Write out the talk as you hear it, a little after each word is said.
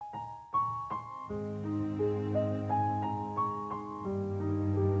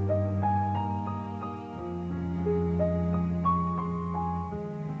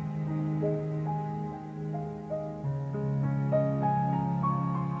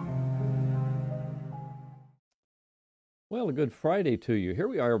Well, a good Friday to you. Here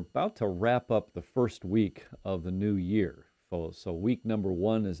we are about to wrap up the first week of the new year. So week number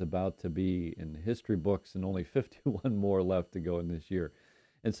one is about to be in the history books and only 51 more left to go in this year.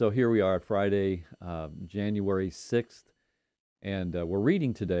 And so here we are, Friday, January 6th, and we're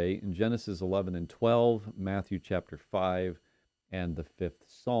reading today in Genesis 11 and 12, Matthew chapter 5, and the fifth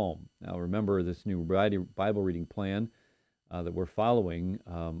Psalm. Now remember this new Bible reading plan that we're following.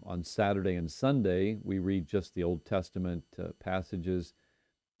 On Saturday and Sunday, we read just the Old Testament passages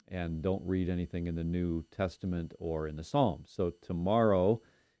and don't read anything in the New Testament or in the Psalms. So tomorrow,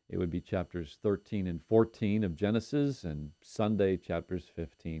 it would be chapters 13 and 14 of Genesis, and Sunday, chapters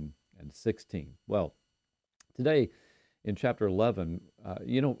 15 and 16. Well, today in chapter 11,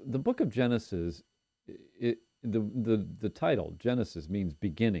 the book of Genesis, the title, Genesis, means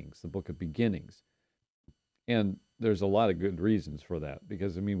beginnings, the book of beginnings. And there's a lot of good reasons for that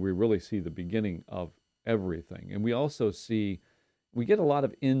because, we really see the beginning of everything. And we also we get a lot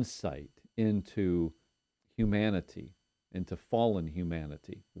of insight into humanity, into fallen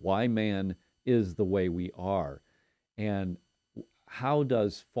humanity, why man is the way we are, and how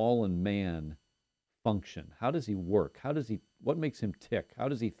does fallen man function? How does he work? What makes him tick? How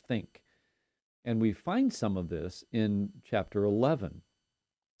does he think? And we find some of this in chapter 11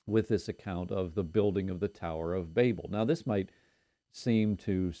 with this account of the building of the Tower of Babel. Now, this might seem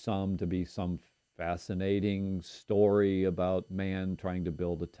to some to be some fascinating story about man trying to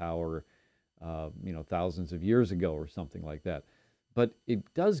build a tower, thousands of years ago or something like that. But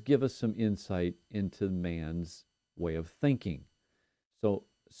it does give us some insight into man's way of thinking.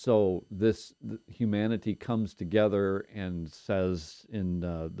 So humanity comes together and says in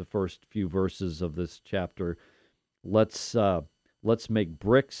the first few verses of this chapter, let's make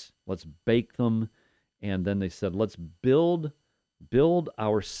bricks, let's bake them, and then they said, let's build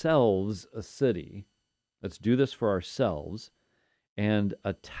ourselves a city. Let's do this for ourselves, and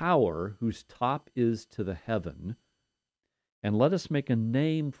a tower whose top is to the heaven, and let us make a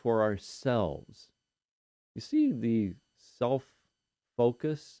name for ourselves. You see the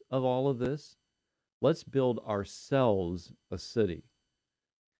self-focus of all of this? Let's build ourselves a city.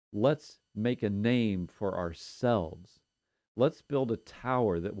 Let's make a name for ourselves. Let's build a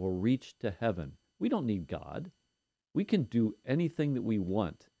tower that will reach to heaven. We don't need God. We can do anything that we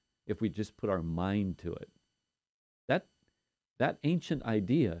want if we just put our mind to it. That ancient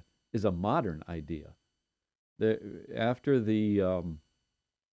idea is a modern idea. After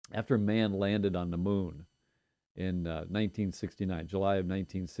man landed on the moon in 1969, July of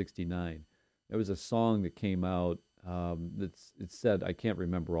 1969, there was a song that came out it said, I can't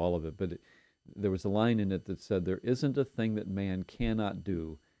remember all of it, but there was a line in it that said, there isn't a thing that man cannot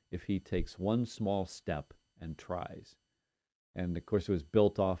do if he takes one small step and tries. And of course, it was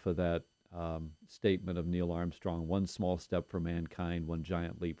built off of that statement of Neil Armstrong: one small step for mankind, one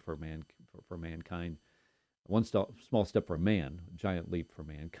giant leap for mankind. One small step for man, giant leap for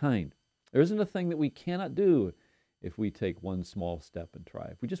mankind. There isn't a thing that we cannot do if we take one small step and try.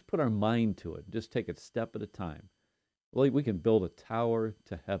 If we just put our mind to it, just take it step at a time, well, we can build a tower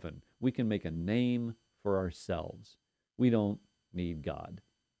to heaven. We can make a name for ourselves. We don't need God.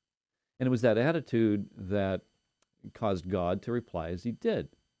 And it was that attitude that caused God to reply as he did.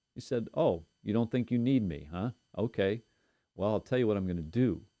 He said, oh, you don't think you need me, huh? Okay. Well, I'll tell you what I'm going to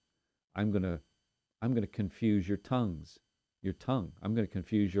do. I'm going to confuse your tongue. I'm going to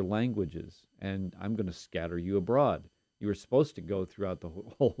confuse your languages, and I'm going to scatter you abroad. You were supposed to go throughout the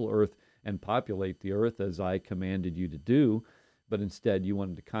whole earth and populate the earth as I commanded you to do, but instead you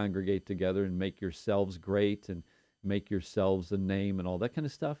wanted to congregate together and make yourselves great and make yourselves a name and all that kind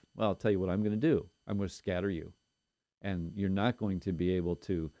of stuff. Well, I'll tell you what I'm going to do. I'm going to scatter you, and you're not going to be able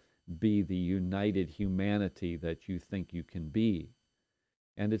to be the united humanity that you think you can be.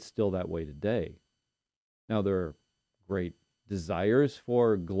 And it's still that way today. Now, there are great desires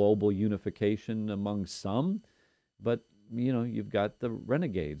for global unification among some, but you've got the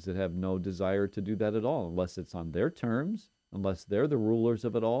renegades that have no desire to do that at all, unless it's on their terms, unless they're the rulers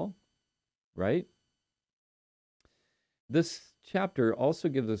of it all, right? This chapter also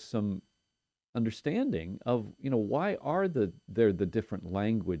gives us some understanding of, why are there the different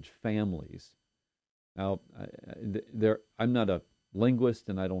language families. Now, I'm not a linguist,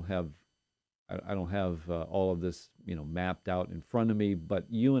 and I don't have all of this, mapped out in front of me, but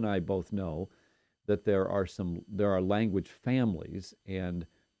you and I both know that there are language families, and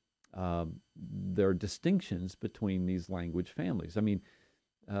there are distinctions between these language families. I mean,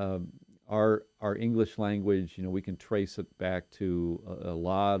 uh, our English language, we can trace it back to a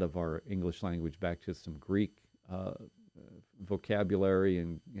lot of our English language back to some Greek vocabulary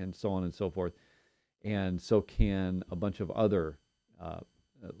and so on and so forth. And so can a bunch of other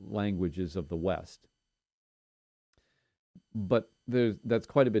languages of the West. But that's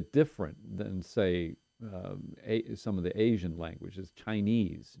quite a bit different than, say, some of the Asian languages,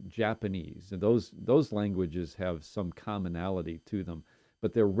 Chinese, Japanese. And those languages have some commonality to them,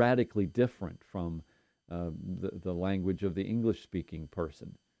 but they're radically different from the language of the English-speaking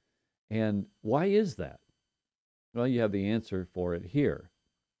person. And why is that? Well, you have the answer for it here.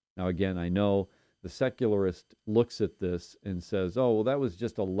 Now, again, I know the secularist looks at this and says, oh, well, that was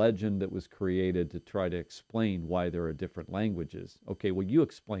just a legend that was created to try to explain why there are different languages. Okay, well, you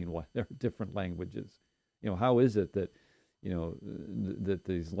explain why there are different languages. How is it that, that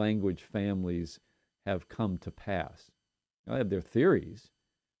these language families have come to pass? They have their theories,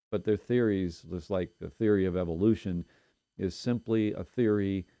 but their theories, just like the theory of evolution, is simply a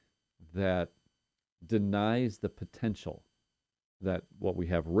theory that denies the potential that what we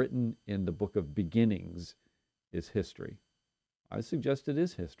have written in the book of beginnings is history. I suggest it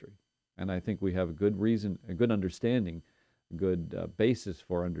is history. And I think we have a good reason, a good understanding, a good basis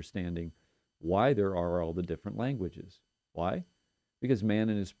for understanding why there are all the different languages. Why? Because man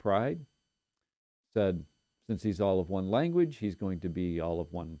in his pride said, since he's all of one language, he's going to be all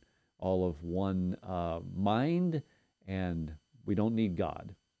of one mind, and we don't need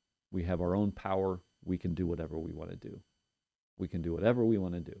God. We have our own power. We can do whatever we want to do. We can do whatever we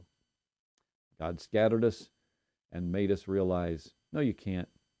want to do. God scattered us and made us realize, no, you can't.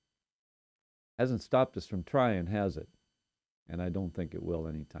 Hasn't stopped us from trying, has it? And I don't think it will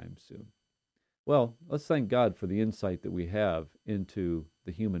anytime soon. Well, let's thank God for the insight that we have into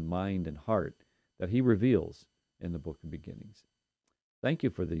the human mind and heart that he reveals in the book of beginnings. Thank you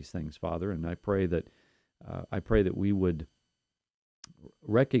for these things, Father, and I pray that we would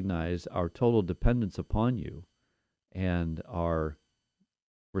recognize our total dependence upon you and our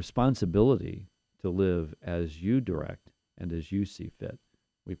responsibility to live as you direct and as you see fit.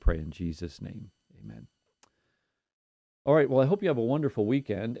 We pray in Jesus' name. Amen. All right, well, I hope you have a wonderful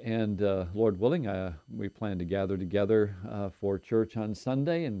weekend, and Lord willing, we plan to gather together for church on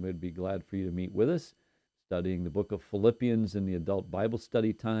Sunday, and we'd be glad for you to meet with us, studying the book of Philippians in the adult Bible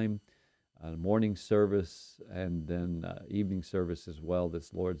study time, morning service, and then evening service as well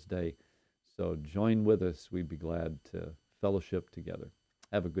this Lord's Day. So join with us. We'd be glad to fellowship together.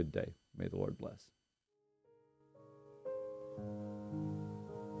 Have a good day. May the Lord bless.